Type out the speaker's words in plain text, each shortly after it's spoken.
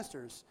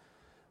pastors,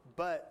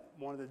 but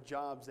one of the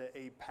jobs that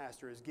a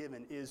pastor is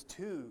given is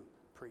to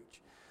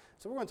preach.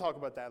 So we're going to talk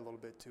about that a little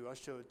bit too. I'll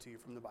show it to you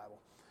from the Bible.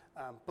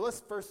 But let's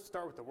first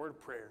start with the word of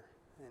prayer.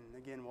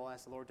 And again, we'll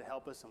ask the Lord to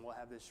help us, and we'll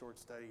have this short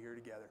study here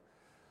together.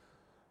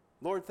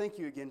 Lord, thank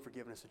you again for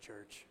giving us a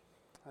church.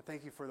 I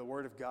thank you for the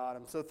Word of God.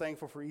 I'm so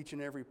thankful for each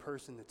and every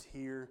person that's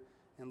here.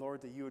 And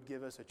Lord, that you would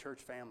give us a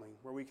church family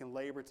where we can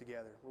labor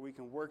together, where we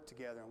can work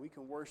together, and we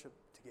can worship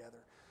together.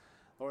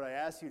 Lord, I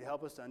ask you to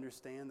help us to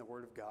understand the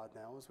Word of God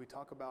now as we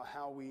talk about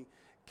how we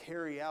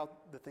carry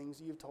out the things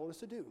that you've told us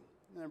to do.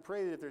 And I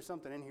pray that if there's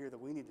something in here that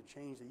we need to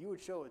change, that you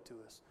would show it to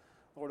us.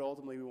 Lord,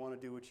 ultimately we want to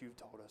do what you've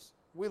told us.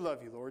 We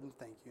love you, Lord, and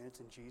thank you. And it's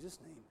in Jesus'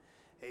 name,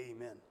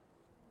 amen.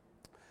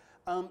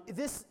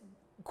 This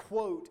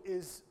quote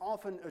is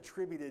often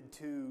attributed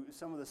to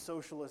some of the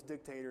socialist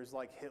dictators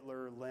like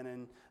Hitler,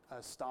 Lenin,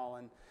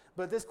 Stalin.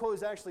 But this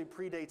quote actually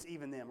predates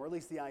even them, or at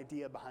least the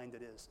idea behind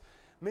it is.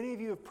 Many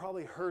of you have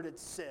probably heard it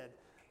said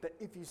that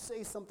if you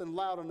say something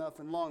loud enough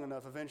and long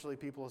enough, eventually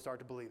people will start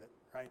to believe it,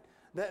 right?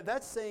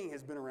 That saying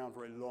has been around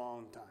for a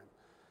long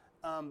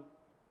time.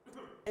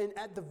 And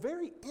at the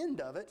very end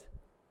of it,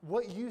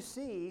 what you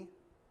see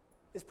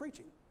is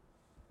preaching.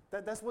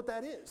 That's what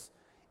that is.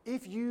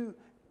 If you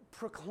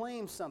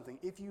proclaim something,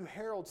 if you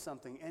herald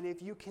something, and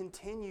if you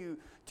continue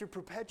to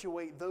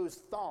perpetuate those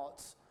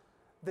thoughts,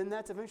 then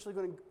that's eventually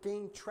going to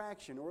gain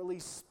traction, or at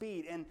least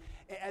speed. And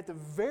at the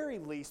very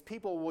least,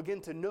 people will begin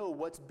to know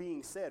what's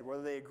being said,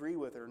 whether they agree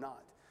with it or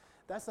not.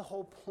 That's the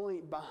whole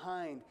point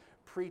behind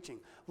preaching.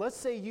 Let's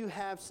say you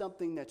have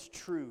something that's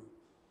true.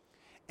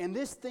 And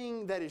this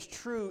thing that is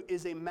true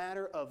is a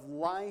matter of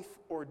life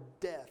or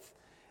death.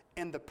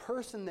 And the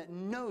person that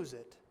knows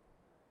it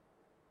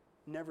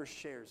never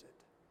shares it.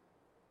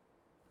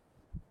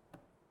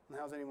 And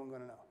how's anyone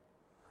going to know?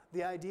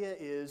 The idea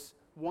is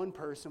one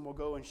person will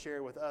go and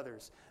share with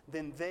others.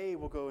 Then they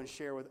will go and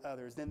share with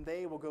others. Then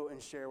they will go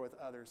and share with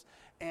others.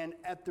 And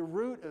at the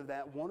root of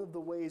that, one of the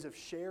ways of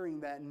sharing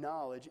that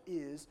knowledge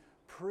is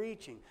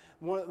preaching.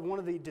 One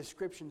of the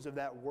descriptions of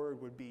that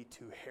word would be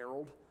to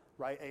herald.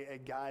 Right? A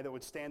guy that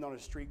would stand on a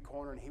street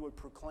corner and he would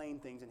proclaim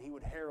things and he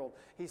would herald.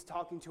 He's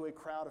talking to a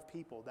crowd of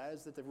people. That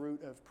is at the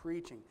root of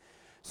preaching.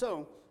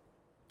 So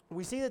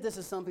we see that this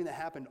is something that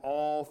happened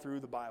all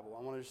through the Bible.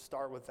 I want to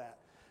start with that.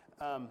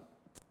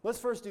 Let's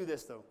first do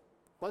this though.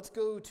 Let's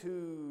go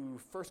to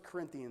 1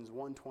 Corinthians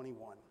 1:21.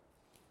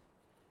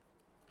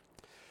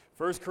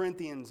 1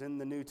 Corinthians in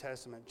the New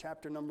Testament,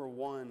 chapter number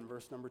 1,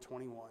 verse number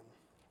 21.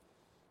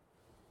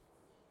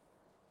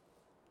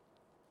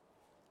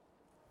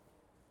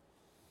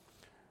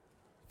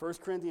 1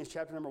 Corinthians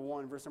chapter number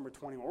 1, verse number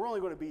 21. We're only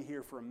going to be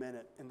here for a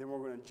minute, and then we're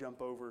going to jump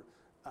over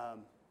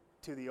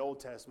to the Old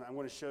Testament. I'm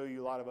going to show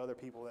you a lot of other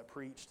people that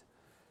preached.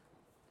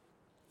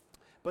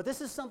 But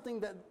this is something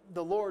that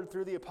the Lord,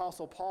 through the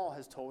Apostle Paul,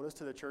 has told us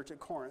to the church at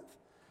Corinth.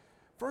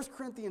 1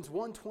 Corinthians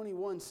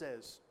 1:21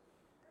 says,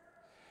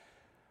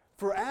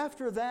 "For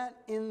after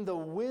that, in the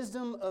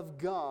wisdom of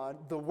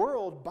God, the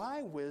world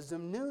by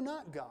wisdom knew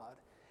not God.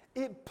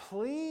 It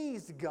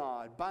pleased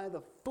God by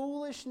the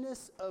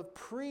foolishness of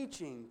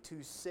preaching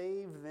to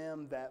save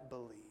them that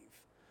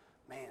believe."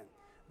 Man,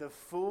 the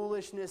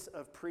foolishness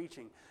of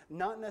preaching.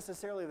 Not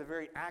necessarily the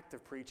very act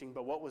of preaching,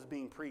 but what was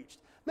being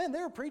preached. Man,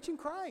 they were preaching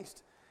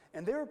Christ.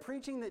 And they were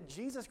preaching that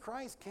Jesus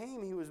Christ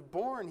came, He was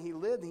born, He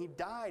lived, He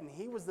died, and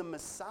He was the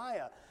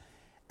Messiah.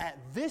 At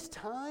this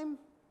time,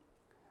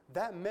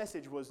 that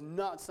message was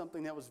not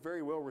something that was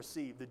very well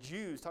received. The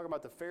Jews, talking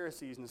about the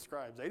Pharisees and the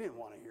scribes, they didn't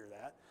want to hear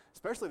that.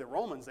 Especially the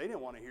Romans, they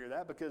didn't want to hear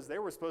that because they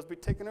were supposed to be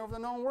taking over the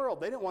known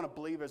world. They didn't want to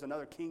believe there's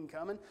another king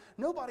coming.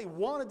 Nobody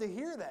wanted to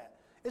hear that.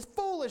 It's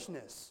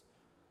foolishness.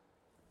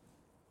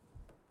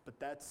 But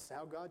that's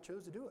how God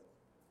chose to do it,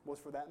 was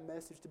for that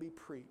message to be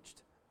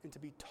preached and to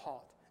be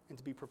taught and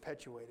to be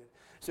perpetuated.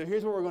 So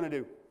here's what we're going to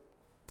do.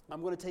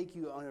 I'm going to take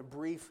you on a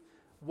brief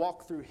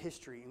walk through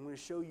history. I'm going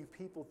to show you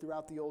people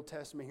throughout the Old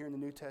Testament, here in the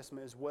New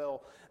Testament as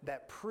well,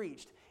 that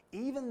preached,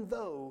 even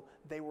though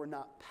they were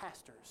not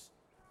pastors.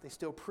 They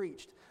still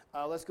preached.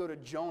 Let's go to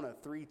Jonah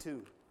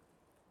 3:2.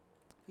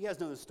 You guys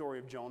know the story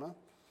of Jonah.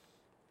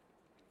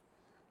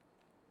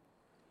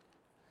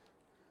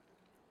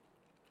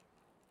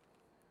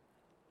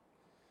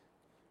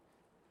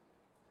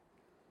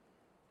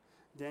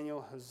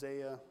 Daniel,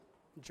 Hosea,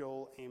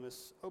 Joel,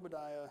 Amos,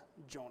 Obadiah,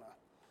 Jonah.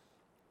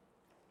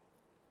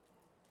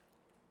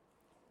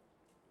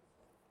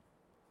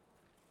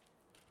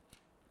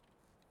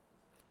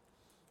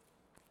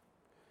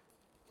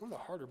 One of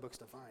the harder books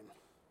to find.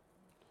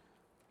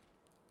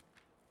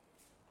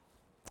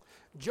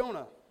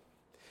 Jonah.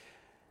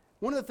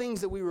 One of the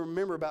things that we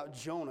remember about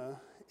Jonah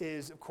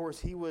is, of course,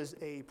 he was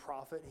a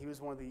prophet. He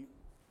was one of the,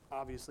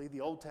 obviously,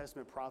 the Old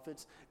Testament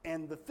prophets.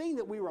 And the thing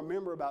that we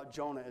remember about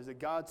Jonah is that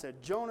God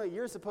said, Jonah,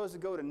 you're supposed to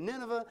go to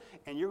Nineveh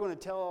and you're going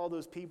to tell all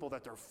those people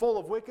that they're full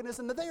of wickedness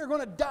and that they are going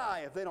to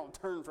die if they don't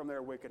turn from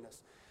their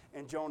wickedness.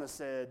 And Jonah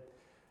said,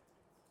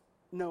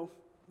 no.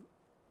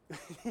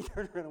 He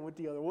turned around and went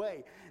the other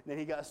way. And then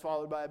he got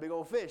swallowed by a big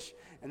old fish.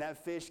 And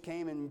that fish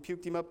came and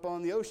puked him up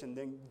on the ocean.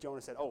 Then Jonah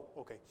said, oh,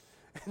 okay.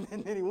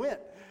 And then he went.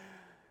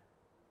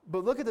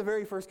 But look at the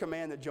very first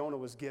command that Jonah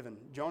was given.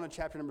 Jonah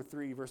chapter number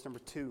 3, verse number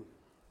 2.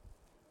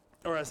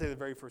 Or I say the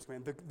very first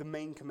command, the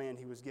main command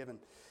he was given.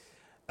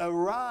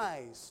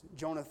 Arise,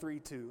 Jonah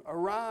 3:2.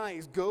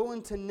 Arise, go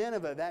into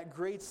Nineveh, that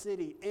great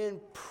city, and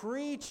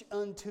preach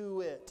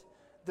unto it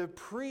the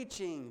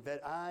preaching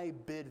that I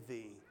bid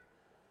thee.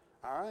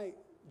 All right,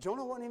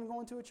 Jonah wasn't even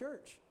going to a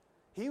church.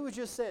 He was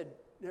just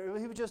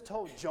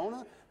told,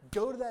 Jonah,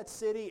 go to that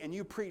city and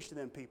you preach to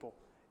them people.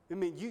 I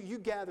mean, you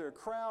gather a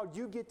crowd,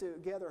 you get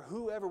together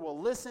whoever will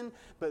listen,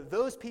 but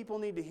those people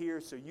need to hear,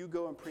 so you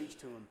go and preach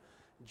to them.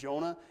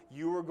 Jonah,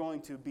 you are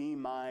going to be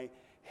my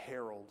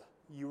herald.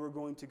 You are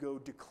going to go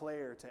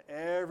declare to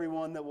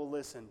everyone that will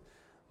listen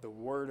the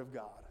word of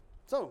God.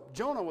 So,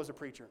 Jonah was a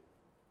preacher.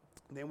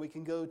 Then we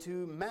can go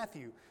to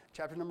Matthew,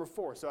 chapter number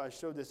 4. So I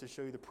showed this to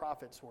show you the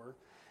prophets were.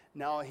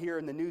 Now here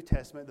in the New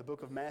Testament, the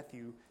book of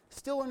Matthew,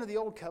 still under the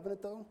Old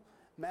Covenant though,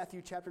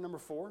 Matthew chapter number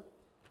 4.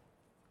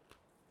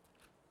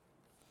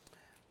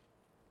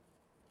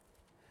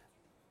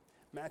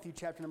 Matthew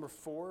chapter number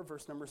 4,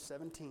 verse number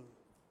 17.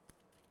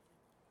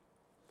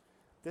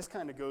 This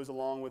kind of goes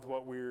along with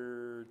what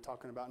we're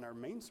talking about in our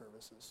main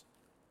services.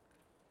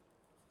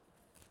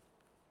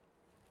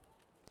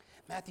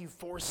 Matthew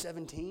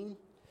 4:17.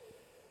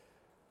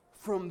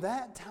 From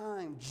that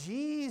time,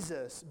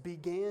 Jesus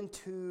began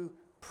to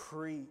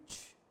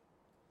preach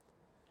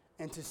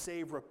and to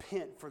say,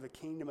 repent, for the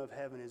kingdom of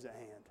heaven is at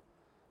hand.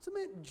 So,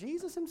 man,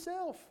 Jesus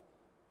himself,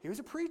 he was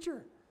a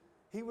preacher.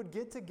 He would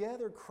get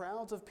together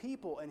crowds of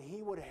people and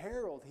he would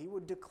herald, he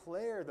would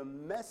declare the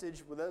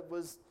message that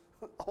was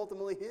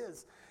ultimately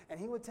his. And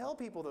he would tell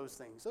people those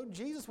things. So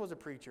Jesus was a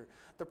preacher.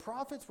 The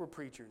prophets were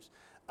preachers.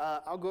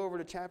 I'll go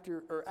over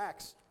to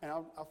Acts, and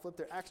I'll flip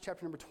there. Acts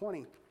chapter number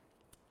 20,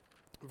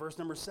 verse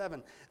number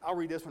 7. I'll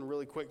read this one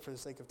really quick for the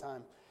sake of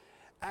time.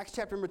 Acts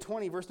chapter number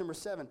 20, verse number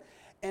 7.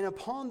 And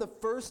upon the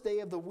first day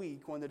of the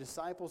week, when the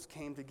disciples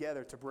came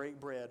together to break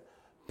bread,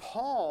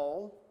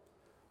 Paul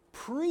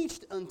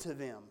preached unto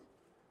them,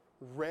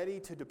 ready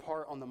to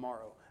depart on the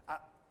morrow.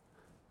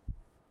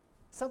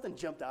 Something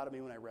jumped out at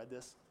me when I read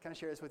this. Can I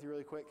share this with you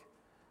really quick?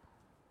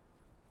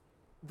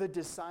 The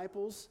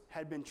disciples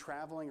had been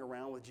traveling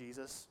around with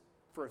Jesus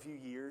for a few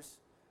years,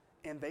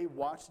 and they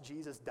watched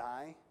Jesus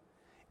die.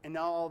 And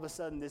now all of a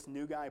sudden, this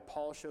new guy,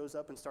 Paul, shows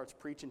up and starts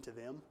preaching to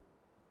them.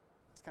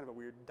 It's kind of a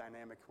weird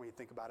dynamic when you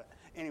think about it.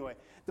 Anyway,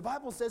 the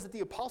Bible says that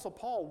the Apostle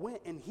Paul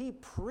went and he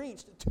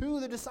preached to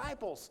the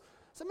disciples.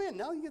 So, man,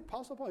 now you get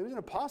Apostle Paul. He was an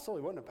apostle.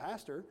 He wasn't a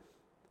pastor.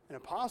 An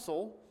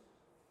apostle,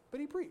 but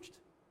he preached.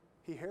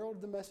 He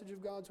heralded the message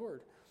of God's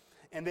word.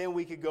 And then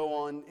we could go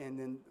on and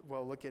then,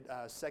 look at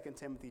 2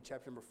 Timothy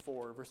chapter number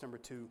 4, verse number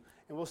 2,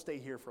 and we'll stay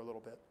here for a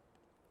little bit.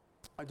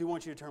 I do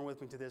want you to turn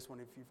with me to this one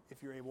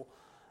if you're able.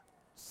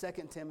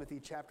 2 Timothy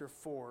chapter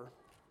 4.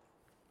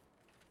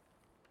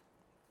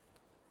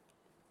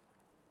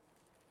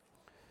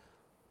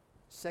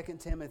 Second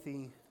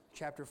Timothy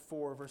chapter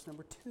 4, verse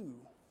number 2.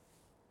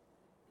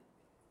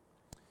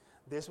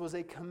 This was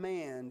a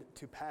command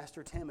to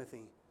Pastor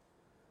Timothy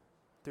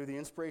through the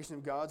inspiration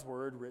of God's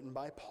word written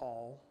by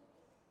Paul.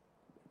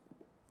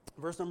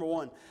 Verse number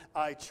 1,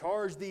 I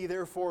charge thee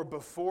therefore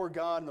before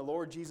God and the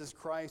Lord Jesus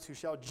Christ, who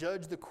shall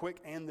judge the quick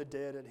and the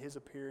dead at his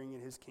appearing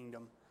in his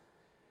kingdom.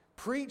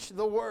 Preach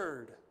the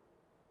word.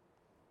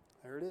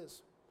 There it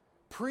is.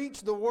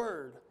 Preach the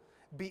word.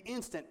 Be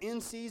instant, in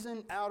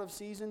season, out of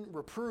season,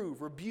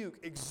 reprove, rebuke,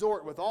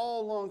 exhort with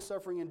all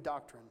longsuffering and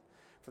doctrine.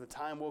 For the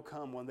time will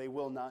come when they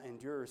will not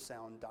endure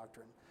sound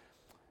doctrine.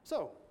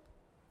 So,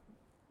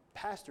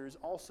 pastors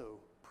also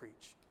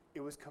preach.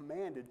 It was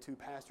commanded to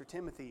Pastor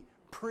Timothy,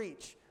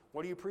 preach.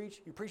 What do you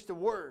preach? You preach the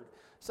word.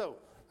 So,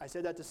 I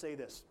said that to say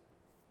this.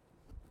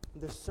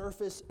 The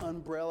surface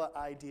umbrella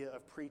idea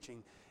of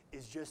preaching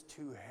is just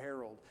to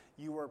herald.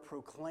 You are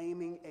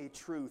proclaiming a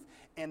truth.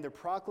 And the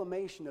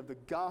proclamation of the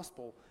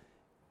gospel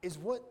is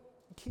what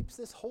keeps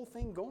this whole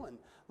thing going.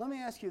 Let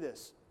me ask you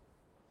this.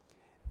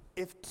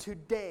 If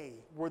today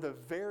were the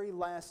very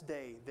last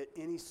day that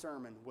any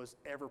sermon was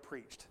ever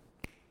preached,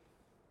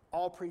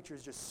 all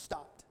preachers just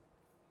stopped,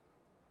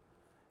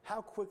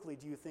 how quickly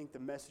do you think the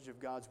message of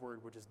God's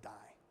word would just die?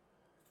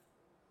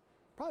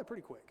 Probably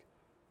pretty quick.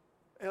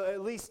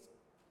 At least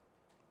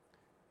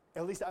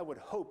I would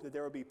hope that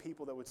there would be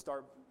people that would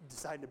start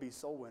deciding to be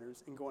soul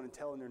winners and going and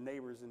telling their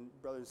neighbors and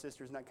brothers and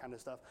sisters and that kind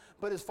of stuff.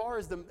 But as far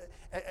as the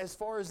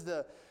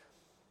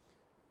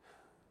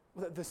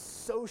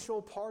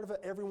social part of it,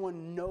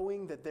 everyone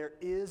knowing that there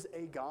is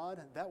a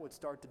God, that would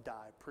start to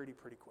die pretty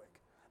quick.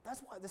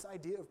 That's why this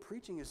idea of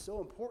preaching is so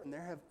important.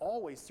 There have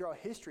always, throughout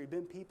history,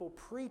 been people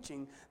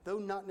preaching, though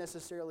not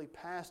necessarily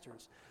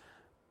pastors.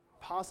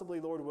 Possibly,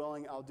 Lord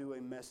willing, I'll do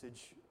a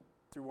message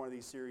through one of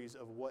these series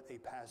of what a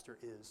pastor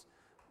is.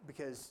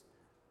 Because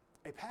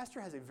a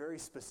pastor has a very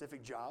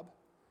specific job.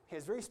 He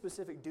has very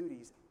specific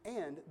duties.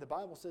 And the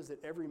Bible says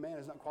that every man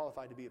is not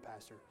qualified to be a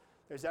pastor.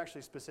 There's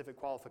actually specific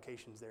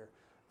qualifications there.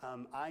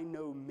 I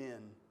know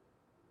men,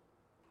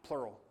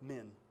 plural,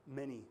 men,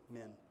 many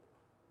men.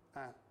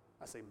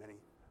 I say many.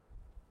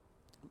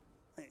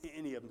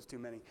 Any of them's too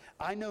many.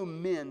 I know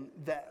men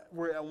that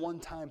were at one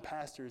time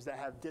pastors that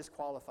have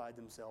disqualified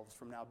themselves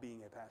from now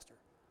being a pastor.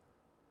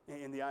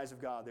 In the eyes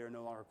of God, they are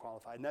no longer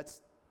qualified, and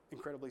that's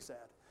incredibly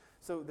sad.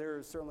 So there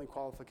are certainly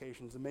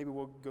qualifications, and maybe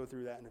we'll go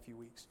through that in a few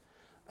weeks.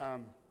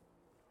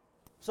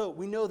 So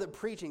we know that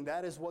preaching,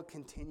 that is what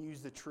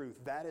continues the truth.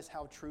 That is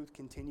how truth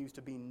continues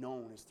to be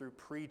known, is through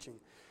preaching.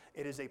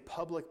 It is a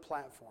public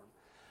platform.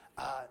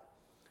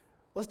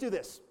 Let's do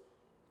this.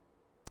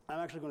 I'm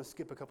actually going to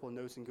skip a couple of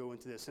notes and go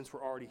into this since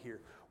we're already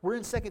here. We're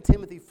in 2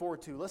 Timothy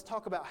 4:2. Let's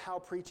talk about how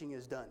preaching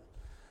is done.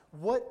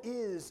 What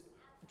is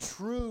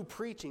true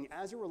preaching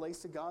as it relates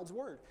to God's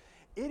word?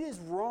 It is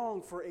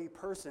wrong for a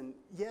person.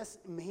 Yes,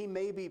 he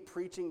may be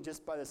preaching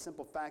just by the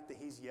simple fact that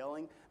he's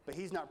yelling, but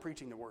he's not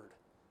preaching the word.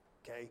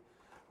 Okay?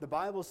 The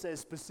Bible says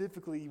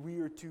specifically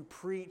we are to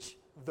preach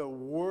the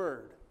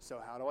word.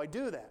 So how do I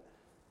do that?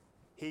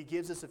 He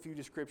gives us a few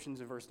descriptions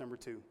in verse number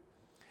 2.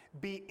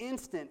 Be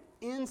instant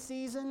in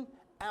season,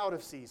 out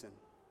of season.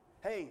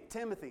 Hey,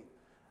 Timothy,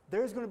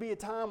 there's going to be a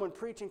time when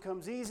preaching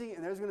comes easy,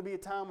 and there's going to be a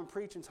time when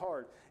preaching's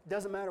hard. It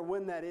doesn't matter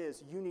when that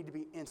is. You need to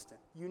be instant.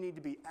 You need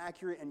to be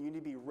accurate, and you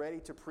need to be ready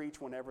to preach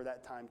whenever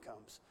that time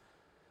comes.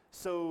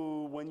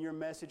 So when your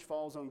message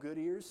falls on good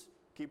ears,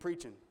 keep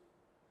preaching.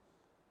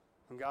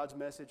 When God's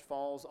message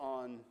falls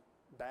on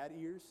bad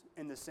ears,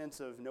 in the sense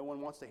of no one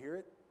wants to hear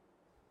it,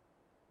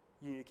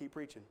 you need to keep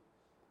preaching.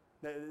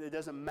 It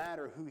doesn't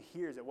matter who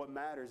hears it. What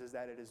matters is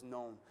that it is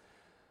known.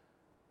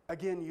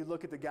 Again, you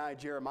look at the guy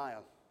Jeremiah.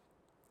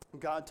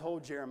 God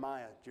told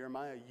Jeremiah,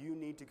 you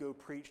need to go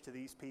preach to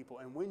these people.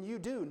 And when you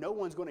do, no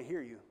one's going to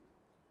hear you.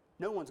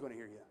 No one's going to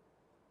hear you.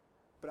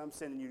 But I'm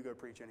sending you to go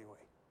preach anyway.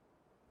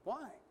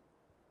 Why?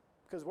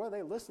 Because whether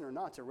they listen or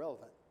not is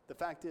irrelevant. The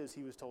fact is,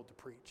 he was told to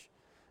preach.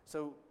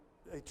 So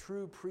a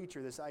true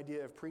preacher, this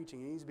idea of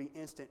preaching, it needs to be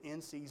instant,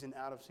 in season,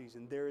 out of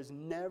season. There is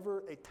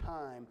never a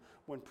time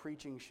when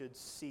preaching should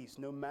cease,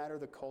 no matter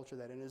the culture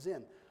that it is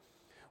in.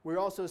 We're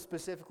also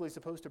specifically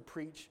supposed to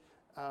preach.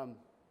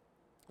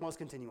 Let's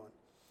continue on.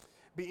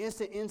 Be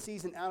instant, in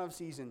season, out of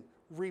season.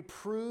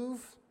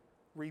 Reprove,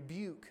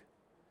 rebuke,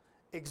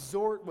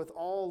 exhort with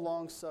all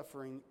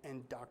long-suffering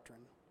and doctrine.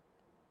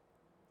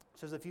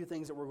 So there's a few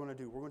things that we're going to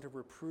do. We're going to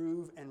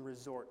reprove and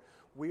resort.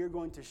 We are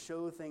going to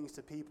show things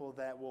to people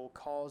that will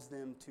cause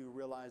them to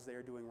realize they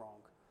are doing wrong.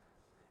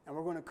 And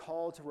we're going to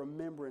call to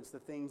remembrance the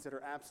things that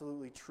are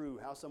absolutely true,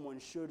 how someone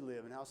should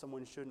live and how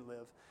someone shouldn't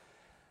live.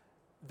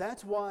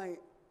 That's why,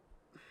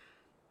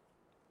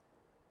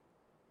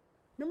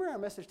 remember our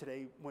message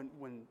today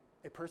when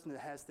a person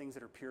that has things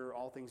that are pure,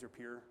 all things are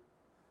pure?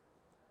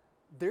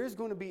 There's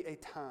going to be a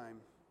time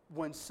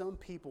when some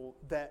people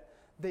that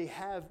they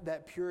have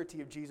that purity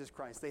of Jesus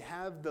Christ. They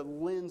have the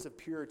lens of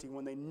purity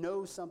when they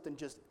know something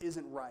just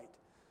isn't right.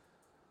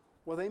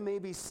 Well, they may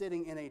be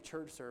sitting in a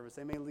church service.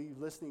 They may be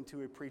listening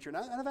to a preacher. And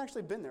I've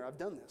actually been there. I've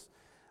done this.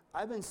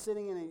 I've been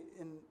sitting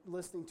in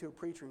listening to a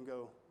preacher and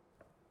go,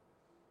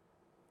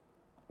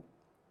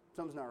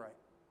 something's not right.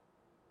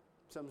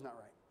 Something's not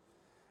right.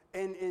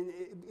 And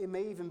it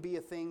may even be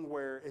a thing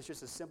where it's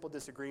just a simple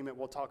disagreement.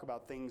 We'll talk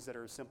about things that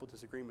are simple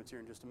disagreements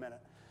here in just a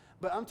minute.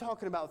 But I'm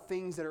talking about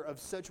things that are of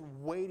such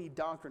weighty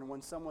doctrine.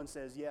 When someone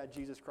says, yeah,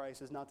 Jesus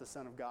Christ is not the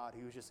Son of God,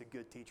 he was just a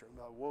good teacher. I'm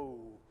like, whoa,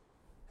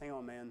 hang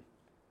on, man.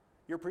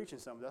 You're preaching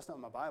something. That's not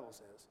what my Bible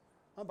says.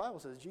 My Bible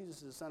says Jesus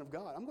is the Son of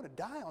God. I'm going to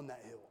die on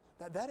that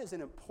hill. That is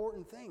an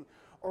important thing.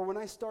 Or when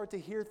I start to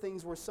hear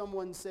things where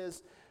someone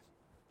says,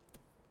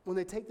 when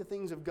they take the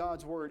things of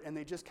God's word and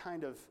they just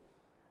kind of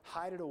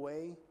hide it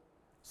away,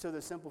 so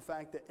the simple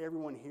fact that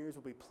everyone hears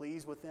will be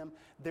pleased with them.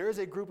 There is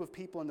a group of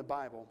people in the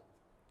Bible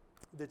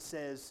that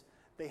says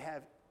they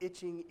have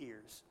itching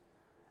ears.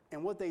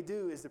 And what they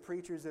do is the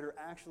preachers that are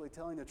actually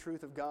telling the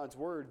truth of God's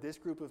word, this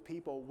group of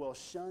people will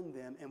shun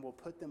them and will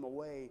put them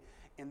away,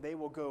 and they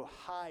will go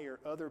hire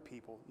other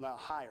people. Not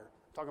hire,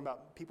 I'm talking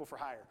about people for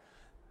hire.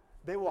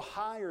 They will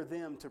hire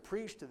them to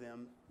preach to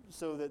them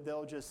so that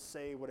they'll just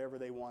say whatever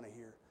they want to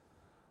hear.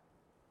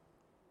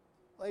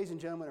 Ladies and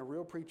gentlemen, a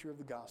real preacher of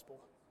the gospel,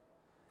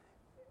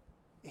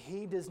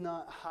 he does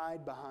not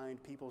hide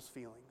behind people's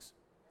feelings.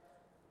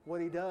 What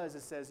he does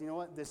is says, you know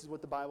what, this is what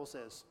the Bible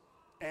says.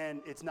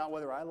 And it's not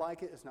whether I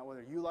like it, it's not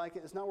whether you like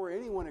it, it's not where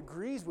anyone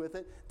agrees with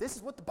it. This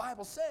is what the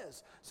Bible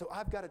says. So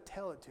I've got to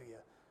tell it to you.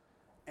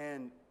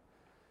 And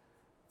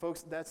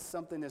folks, that's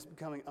something that's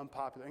becoming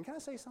unpopular. And can I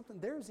say something?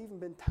 There's even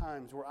been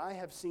times where I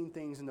have seen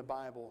things in the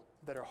Bible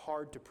that are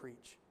hard to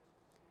preach.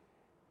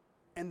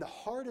 And the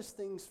hardest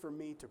things for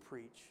me to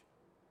preach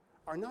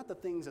are not the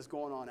things that's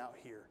going on out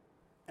here.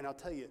 And I'll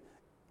tell you,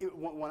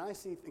 when I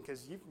see,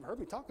 because you've heard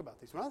me talk about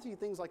these, when I see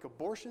things like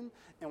abortion,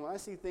 and when I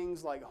see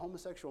things like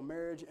homosexual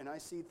marriage, and I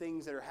see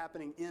things that are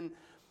happening in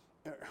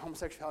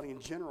homosexuality in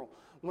general,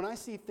 when I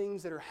see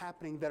things that are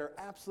happening that are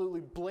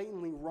absolutely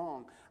blatantly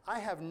wrong, I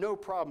have no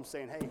problem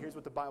saying, hey, here's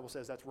what the Bible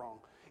says, that's wrong.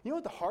 You know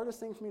what the hardest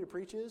thing for me to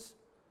preach is?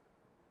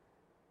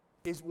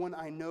 Is when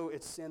I know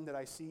it's sin that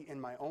I see in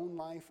my own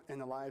life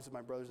and the lives of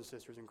my brothers and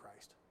sisters in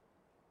Christ.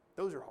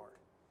 Those are hard,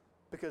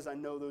 because I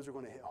know those are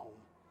going to hit home.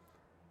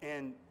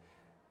 And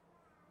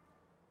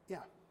yeah,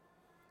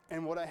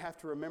 And what I have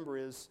to remember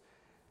is,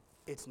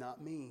 it's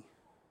not me,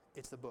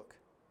 it's the book.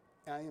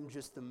 I am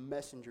just the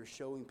messenger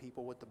showing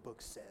people what the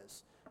book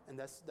says. And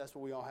that's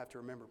what we all have to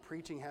remember.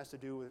 Preaching has to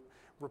do with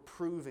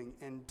reproving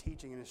and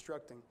teaching and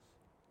instructing.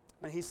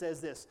 And he says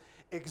this,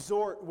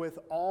 exhort with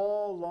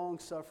all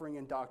long-suffering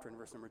and doctrine,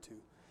 verse number 2.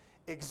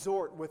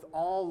 Exhort with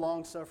all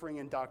long-suffering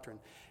and doctrine.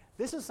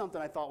 This is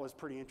something I thought was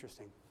pretty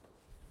interesting.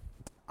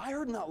 I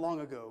heard not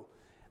long ago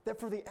that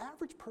for the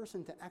average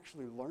person to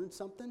actually learn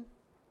something,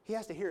 he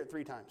has to hear it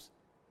 3 times.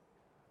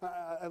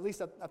 At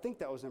least I think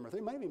that was number 3.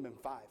 It might have even been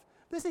 5.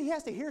 But he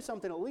has to hear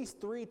something at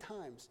least 3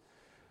 times.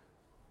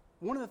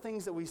 One of the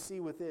things that we see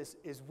with this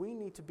is we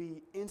need to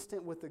be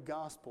instant with the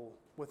gospel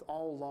with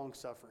all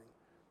long-suffering.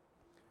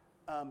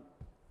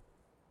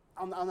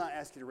 I'll not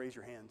ask you to raise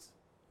your hands,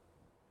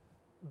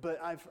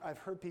 but I've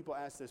heard people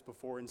ask this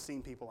before and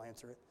seen people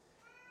answer it.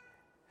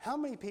 How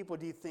many people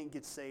do you think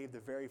get saved the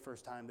very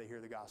first time they hear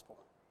the gospel?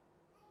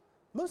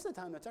 Most of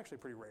the time, that's actually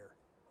pretty rare.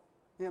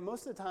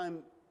 Most of the time,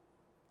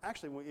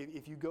 actually,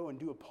 if you go and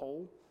do a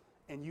poll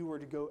and you were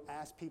to go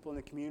ask people in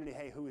the community,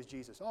 hey, who is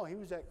Jesus? Oh, he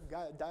was that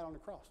guy that died on the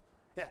cross.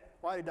 Yeah,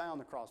 why did he die on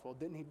the cross? Well,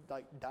 didn't he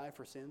die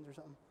for sins or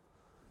something?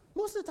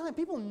 Most of the time,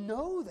 people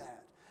know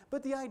that.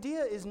 But the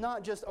idea is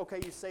not just, okay,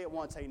 you say it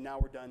once, hey, now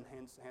we're done,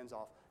 hands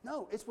off.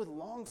 No, it's with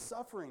long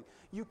suffering.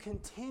 You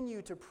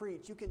continue to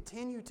preach, you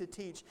continue to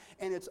teach,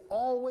 and it's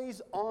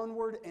always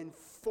onward and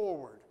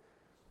forward.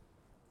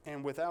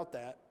 And without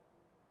that,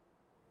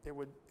 it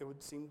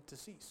would seem to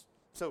cease.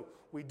 So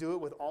we do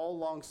it with all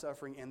long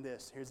suffering and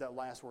this. Here's that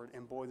last word,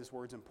 and boy, this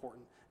word's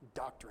important.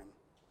 Doctrine.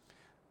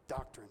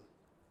 Doctrine.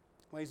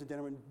 Ladies and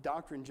gentlemen,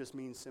 doctrine just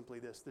means simply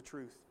this, the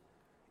truth.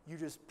 You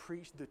just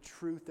preach the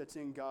truth that's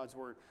in God's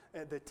word,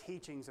 the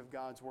teachings of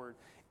God's word.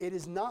 It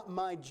is not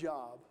my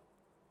job.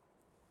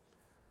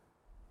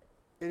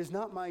 It is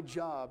not my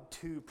job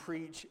to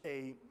preach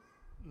a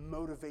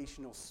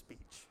motivational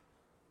speech.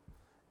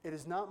 It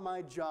is not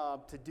my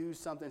job to do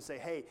something and say,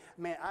 hey,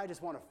 man, I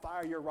just want to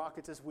fire your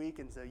rockets this week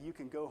and so you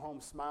can go home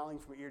smiling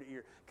from ear to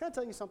ear. Can I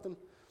tell you something?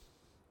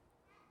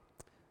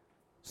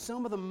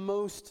 Some of the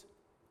most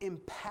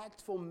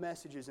impactful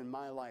messages in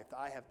my life that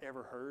I have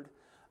ever heard,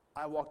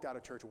 I walked out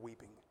of church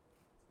weeping.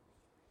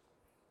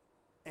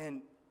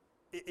 And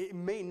it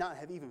may not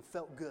have even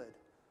felt good,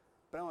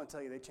 but I want to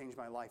tell you, they changed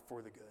my life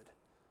for the good.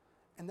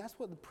 And that's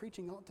what the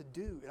preaching ought to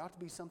do. It ought to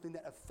be something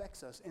that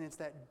affects us, and it's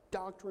that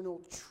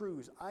doctrinal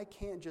truths. I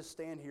can't just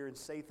stand here and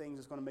say things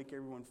that's going to make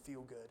everyone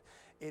feel good.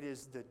 It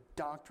is the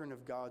doctrine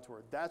of God's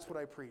word. That's what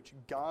I preach,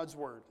 God's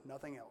word,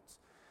 nothing else.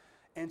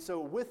 And so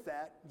with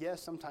that,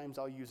 yes, sometimes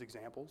I'll use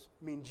examples.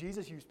 I mean,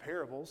 Jesus used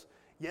parables.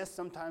 Yes,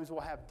 sometimes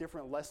we'll have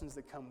different lessons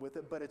that come with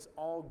it, but it's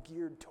all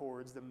geared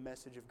towards the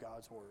message of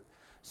God's word.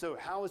 So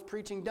how is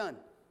preaching done?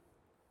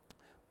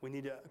 We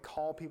need to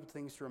call people to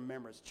things to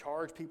remembrance,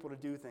 charge people to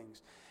do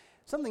things.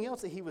 Something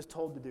else that he was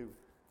told to do.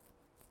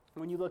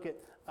 When you look at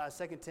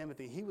 2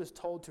 Timothy, he was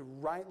told to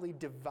rightly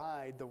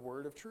divide the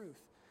word of truth.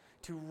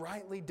 To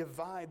rightly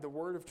divide the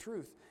word of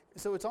truth.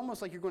 So it's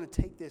almost like you're going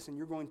to take this and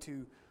you're going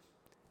to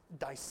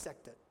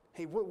dissect it.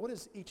 Hey, what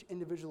is each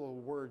individual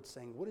word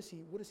saying? What is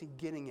he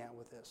getting at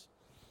with this?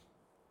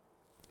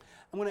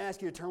 I'm going to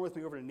ask you to turn with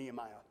me over to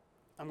Nehemiah.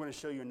 I'm going to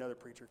show you another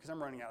preacher because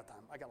I'm running out of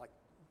time. I got like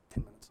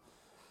 10 minutes.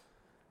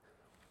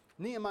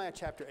 Nehemiah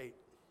chapter 8.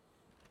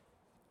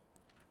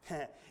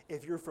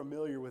 If you're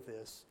familiar with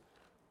this,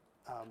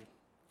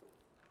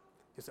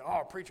 you say,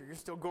 oh, preacher, you're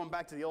still going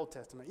back to the Old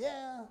Testament.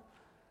 Yeah,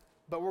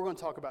 but we're going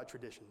to talk about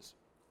traditions.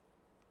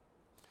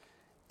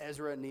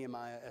 Ezra,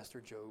 Nehemiah,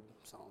 Esther, Job,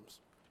 Psalms.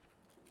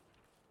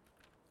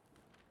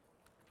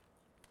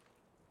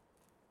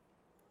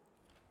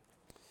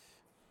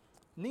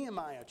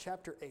 Nehemiah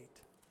chapter 8.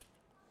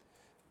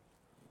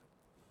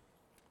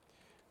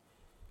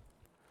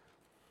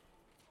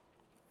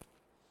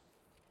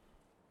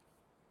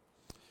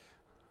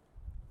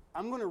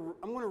 I'm going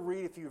to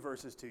read a few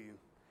verses to you.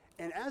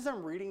 And as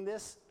I'm reading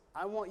this,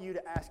 I want you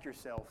to ask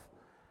yourself,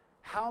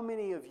 how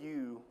many of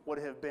you would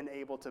have been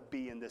able to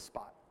be in this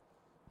spot?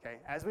 Okay,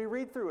 as we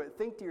read through it,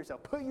 think to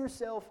yourself, put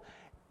yourself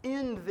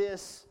in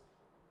this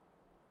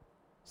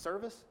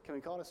service. Can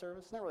we call it a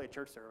service? It's not really a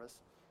church service.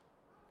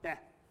 Yeah,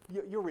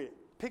 you'll read it.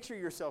 Picture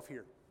yourself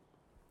here.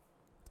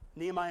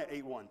 Nehemiah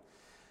 8:1.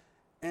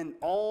 And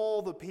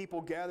all the people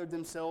gathered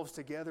themselves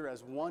together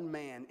as one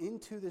man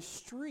into the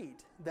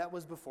street that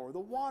was before the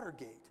water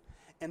gate.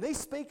 And they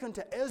spake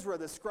unto Ezra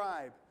the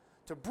scribe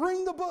to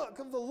bring the book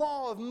of the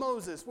law of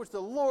Moses, which the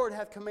Lord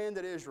hath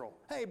commanded Israel.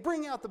 Hey,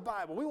 bring out the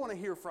Bible. We want to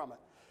hear from it.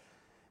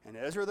 And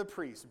Ezra the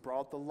priest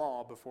brought the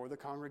law before the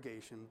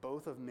congregation,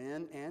 both of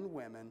men and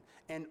women,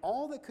 and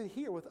all that could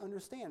hear with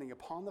understanding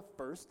upon the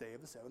first day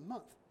of the 7th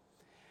month.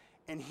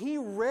 And he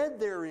read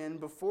therein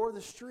before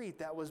the street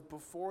that was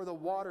before the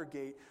water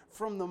gate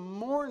from the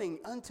morning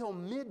until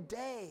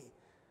midday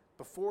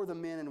before the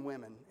men and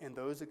women and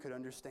those that could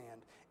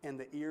understand. And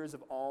the ears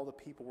of all the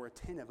people were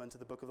attentive unto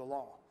the book of the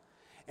law.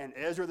 And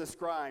Ezra the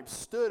scribe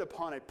stood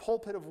upon a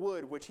pulpit of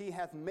wood which he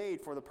hath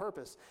made for the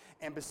purpose.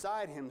 And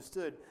beside him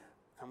stood,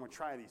 I'm going to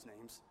try these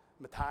names,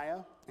 Matthiah,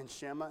 and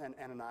Shema, and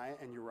Ananiah,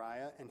 and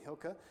Uriah, and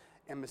Hilkiah,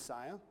 and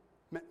Messiah,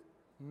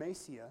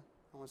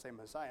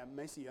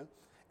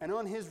 and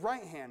on his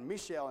right hand,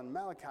 Mishael, and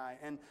Malachi,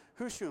 and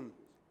Hushum,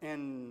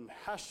 and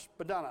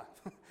Hashbaddanah,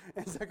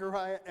 and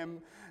Zechariah,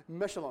 and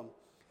Meshullam.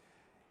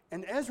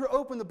 And Ezra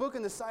opened the book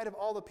in the sight of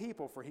all the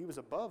people, for he was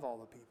above all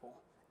the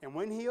people. And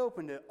when he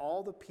opened it,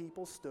 all the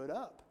people stood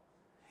up.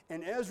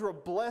 And Ezra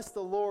blessed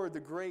the Lord, the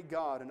great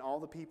God, and all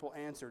the people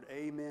answered,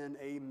 Amen,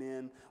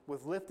 Amen,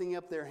 with lifting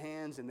up their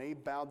hands, and they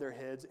bowed their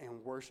heads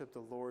and worshiped the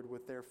Lord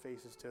with their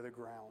faces to the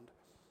ground.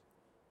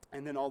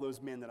 And then all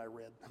those men that I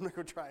read. I'm going to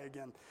go try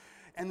again.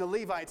 And the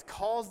Levites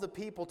caused the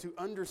people to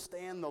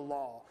understand the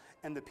law,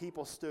 and the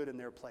people stood in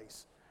their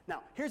place.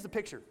 Now, here's the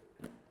picture.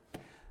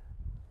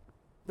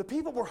 The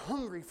people were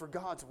hungry for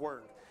God's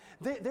word.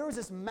 There was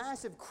this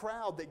massive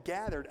crowd that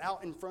gathered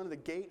out in front of the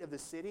gate of the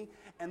city,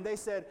 and they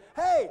said,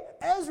 Hey,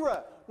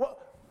 Ezra,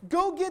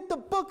 go get the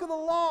book of the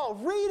law.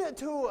 Read it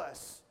to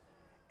us.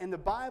 And the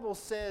Bible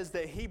says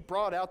that he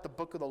brought out the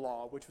book of the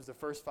law, which was the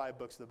first 5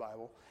 books of the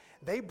Bible.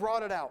 They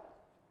brought it out.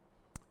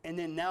 And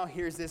then now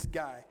here's this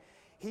guy.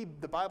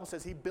 The Bible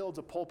says he builds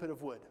a pulpit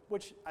of wood,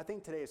 which I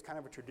think today is kind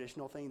of a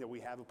traditional thing that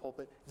we have a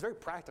pulpit. It's very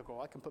practical.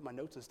 I can put my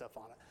notes and stuff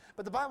on it.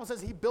 But the Bible says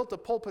he built a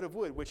pulpit of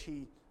wood, which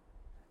he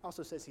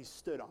also says he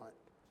stood on it.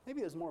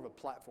 Maybe it was more of a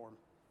platform.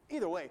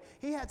 Either way,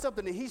 he had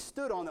something that he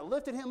stood on that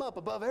lifted him up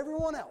above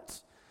everyone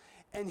else.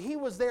 And he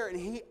was there, and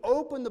he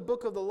opened the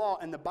book of the law,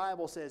 and the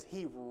Bible says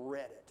he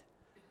read it.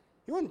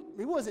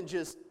 He wasn't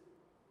just,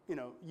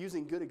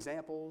 using good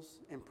examples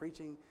and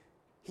preaching.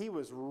 He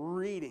was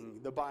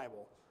reading the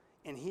Bible,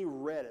 and he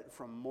read it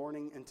from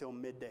morning until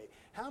midday.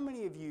 How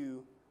many of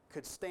you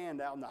could stand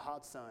out in the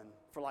hot sun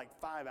for like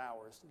 5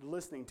 hours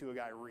listening to a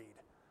guy read?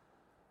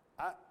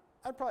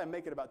 I'd probably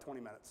make it about 20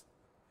 minutes,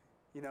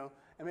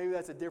 and maybe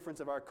that's a difference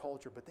of our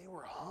culture, but they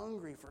were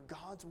hungry for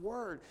God's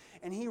word,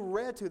 and he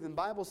read to them. The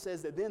Bible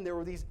says that then there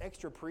were these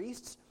extra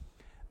priests.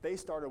 They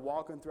started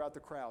walking throughout the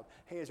crowd.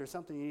 Hey, is there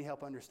something you need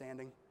help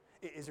understanding?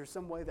 Is there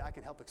some way that I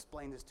can help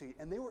explain this to you?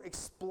 And they were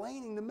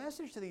explaining the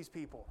message to these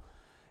people.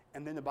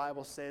 And then the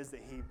Bible says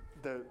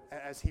that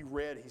as he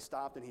read, he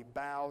stopped and he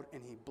bowed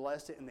and he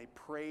blessed it, and they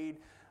prayed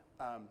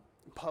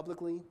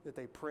publicly, that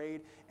they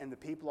prayed, and the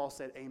people all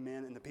said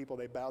amen, and the people,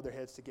 they bowed their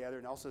heads together,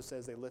 and also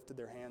says they lifted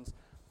their hands.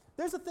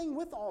 There's a thing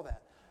with all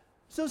that.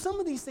 So some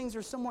of these things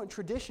are somewhat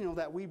traditional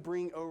that we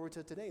bring over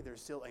to today.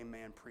 There's still a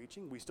man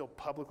preaching. We still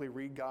publicly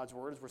read God's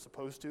word as we're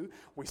supposed to.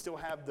 We still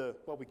have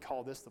what we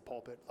call this, the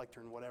pulpit,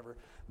 lectern, whatever.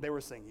 They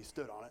were saying he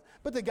stood on it.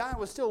 But the guy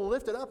was still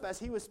lifted up as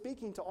he was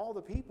speaking to all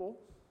the people.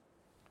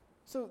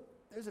 So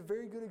there's a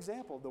very good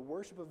example. The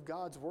worship of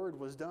God's word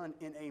was done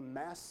in a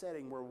mass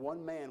setting where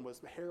one man was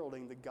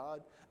heralding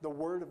the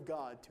word of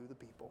God to the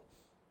people.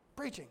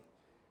 Preaching.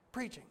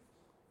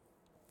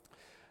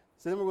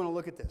 So then we're going to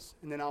look at this,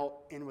 and then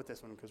I'll end with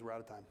this one because we're out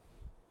of time.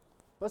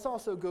 Let's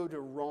also go to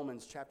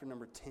Romans chapter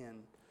number 10,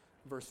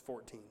 verse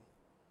 14.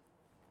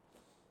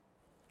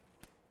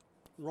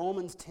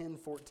 Romans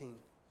 10:14.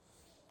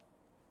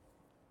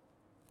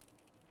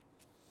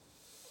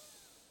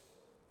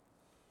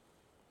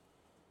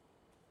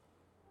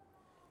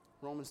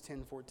 Romans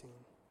 10:14.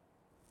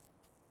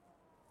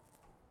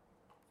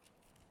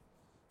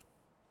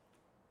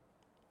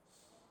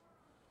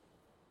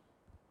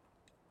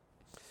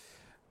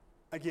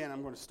 Again,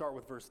 I'm going to start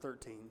with verse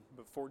 13,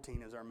 but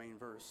 14 is our main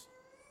verse.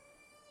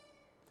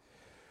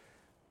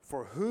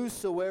 For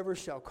whosoever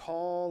shall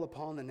call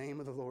upon the name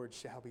of the Lord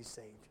shall be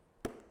saved.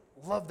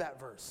 Love that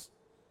verse.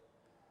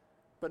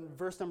 But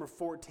verse number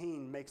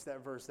 14 makes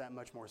that verse that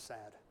much more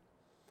sad.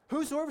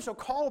 Whosoever shall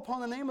call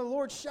upon the name of the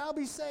Lord shall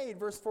be saved.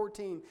 Verse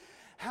 14.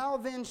 How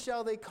then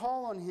shall they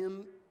call on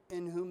him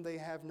in whom they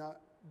have not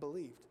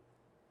believed?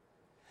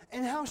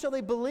 And how shall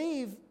they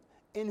believe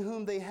in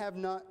whom they have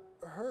not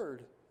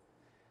heard?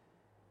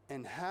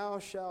 And how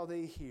shall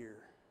they hear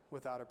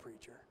without a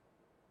preacher?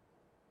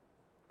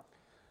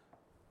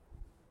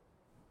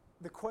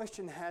 The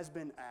question has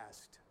been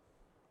asked,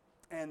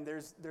 and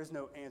there's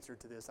no answer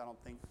to this, I don't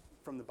think,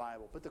 from the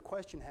Bible, but the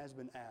question has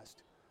been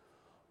asked.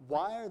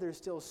 Why are there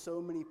still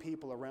so many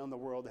people around the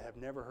world that have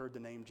never heard the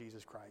name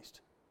Jesus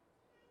Christ?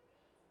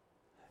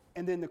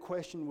 And then the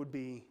question would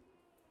be,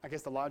 I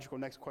guess the logical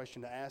next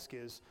question to ask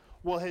is,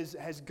 well,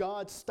 has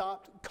God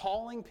stopped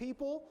calling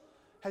people?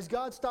 Has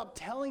God stopped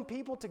telling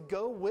people to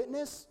go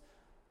witness?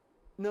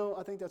 No,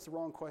 I think that's the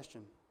wrong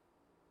question.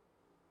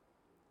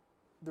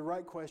 The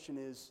right question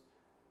is,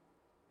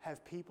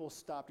 have people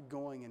stopped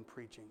going and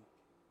preaching?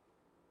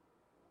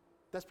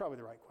 That's probably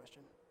the right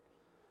question.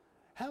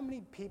 How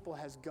many people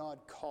has God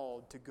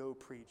called to go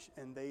preach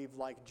and they've,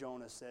 like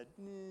Jonah, said,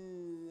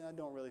 I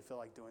don't really feel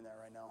like doing that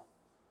right now?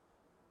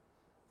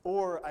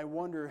 Or I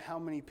wonder how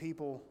many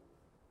people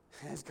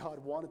has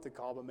God wanted to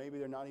call, but maybe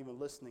they're not even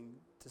listening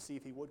to see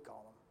if he would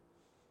call them.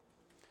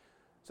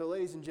 So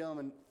ladies and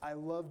gentlemen, I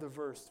love the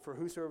verse, for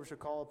whosoever shall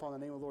call upon the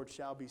name of the Lord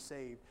shall be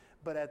saved.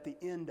 But at the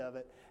end of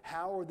it,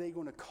 how are they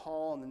going to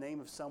call on the name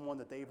of someone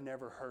that they've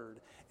never heard?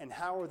 And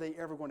how are they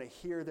ever going to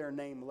hear their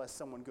name unless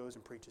someone goes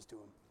and preaches to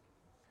them?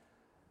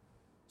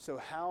 So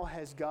how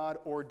has God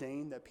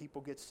ordained that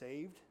people get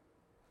saved?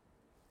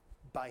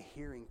 By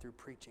hearing through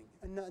preaching.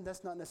 And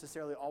that's not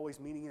necessarily always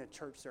meaning in a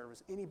church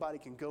service. Anybody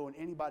can go and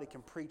anybody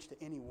can preach to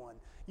anyone.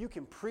 You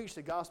can preach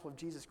the gospel of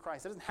Jesus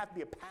Christ. It doesn't have to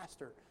be a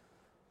pastor.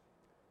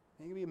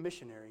 You can be a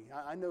missionary.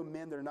 I know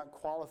men that are not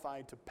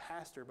qualified to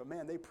pastor, but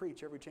man, they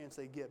preach every chance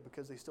they get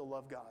because they still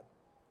love God.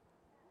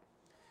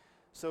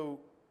 So,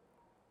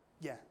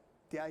 yeah,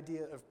 the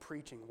idea of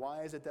preaching.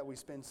 Why is it that we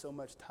spend so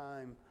much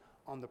time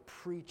on the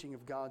preaching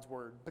of God's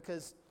word?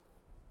 Because,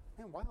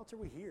 man, why else are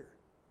we here?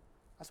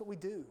 That's what we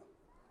do.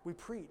 We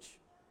preach.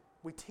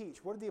 We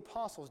teach. What did the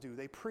apostles do?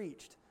 They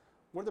preached.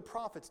 What did the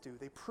prophets do?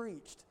 They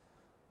preached.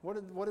 What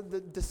did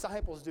the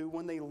disciples do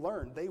when they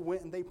learned? They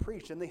went and they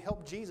preached, and they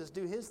helped Jesus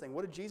do his thing.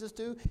 What did Jesus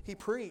do? He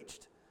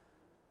preached.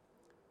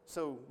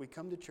 So we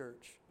come to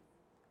church.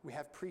 We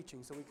have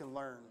preaching so we can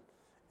learn.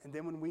 And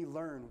then when we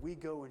learn, we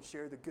go and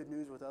share the good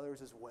news with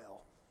others as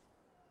well.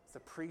 It's the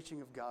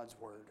preaching of God's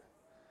word.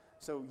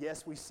 So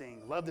yes, we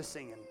sing. Love the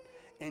singing.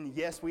 And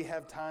yes, we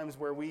have times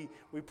where we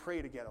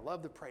pray together.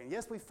 Love to pray. And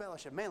yes, we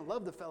fellowship. Man,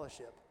 love the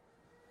fellowship.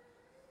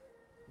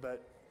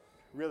 But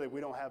really, we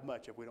don't have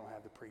much if we don't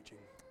have the preaching.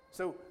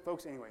 So,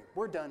 folks, anyway,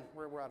 we're done.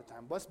 We're out of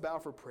time. Let's bow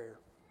for prayer.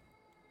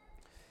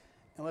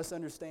 And let's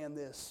understand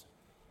this.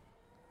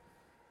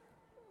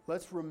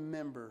 Let's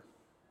remember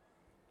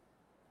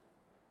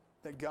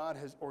that God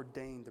has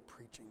ordained the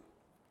preaching.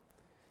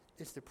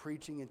 It's the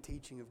preaching and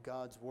teaching of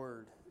God's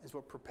word is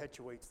what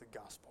perpetuates the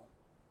gospel.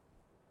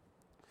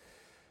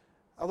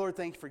 Oh, Lord,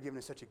 thank you for giving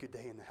us such a good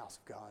day in the house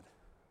of God.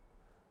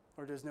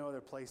 Lord, there's no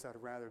other place I'd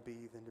rather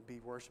be than to be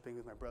worshiping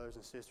with my brothers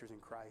and sisters in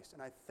Christ.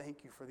 And I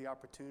thank you for the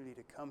opportunity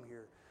to come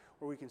here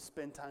where we can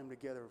spend time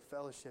together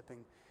fellowshipping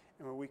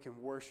and where we can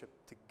worship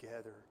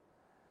together.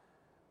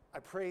 I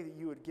pray that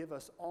you would give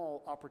us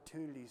all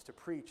opportunities to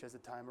preach as the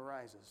time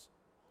arises.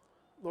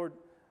 Lord,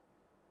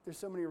 there's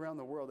so many around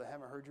the world that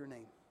haven't heard your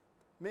name.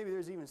 Maybe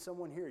there's even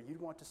someone here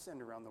you'd want to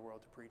send around the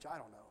world to preach. I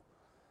don't know.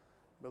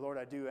 But Lord,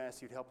 I do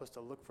ask you to help us to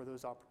look for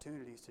those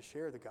opportunities to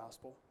share the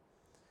gospel.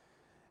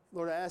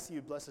 Lord, I ask you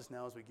to bless us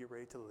now as we get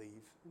ready to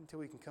leave. Until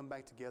we can come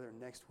back together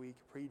next week,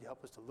 I pray you to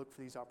help us to look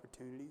for these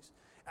opportunities.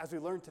 As we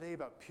learned today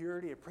about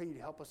purity, I pray you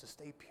to help us to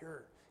stay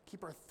pure.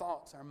 Keep our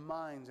thoughts, our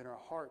minds, and our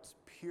hearts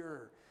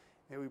pure.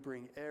 May we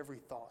bring every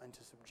thought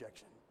into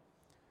subjection.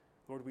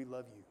 Lord, we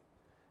love you.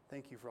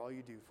 Thank you for all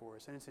you do for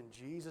us. And it's in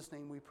Jesus'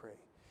 name we pray.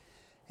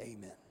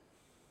 Amen.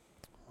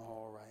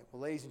 All right.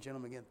 Well, ladies and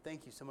gentlemen, again,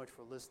 thank you so much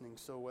for listening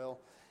so well.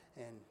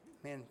 And,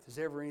 man, if there's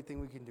ever anything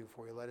we can do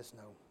for you, let us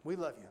know. We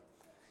love you,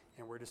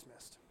 and we're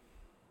dismissed.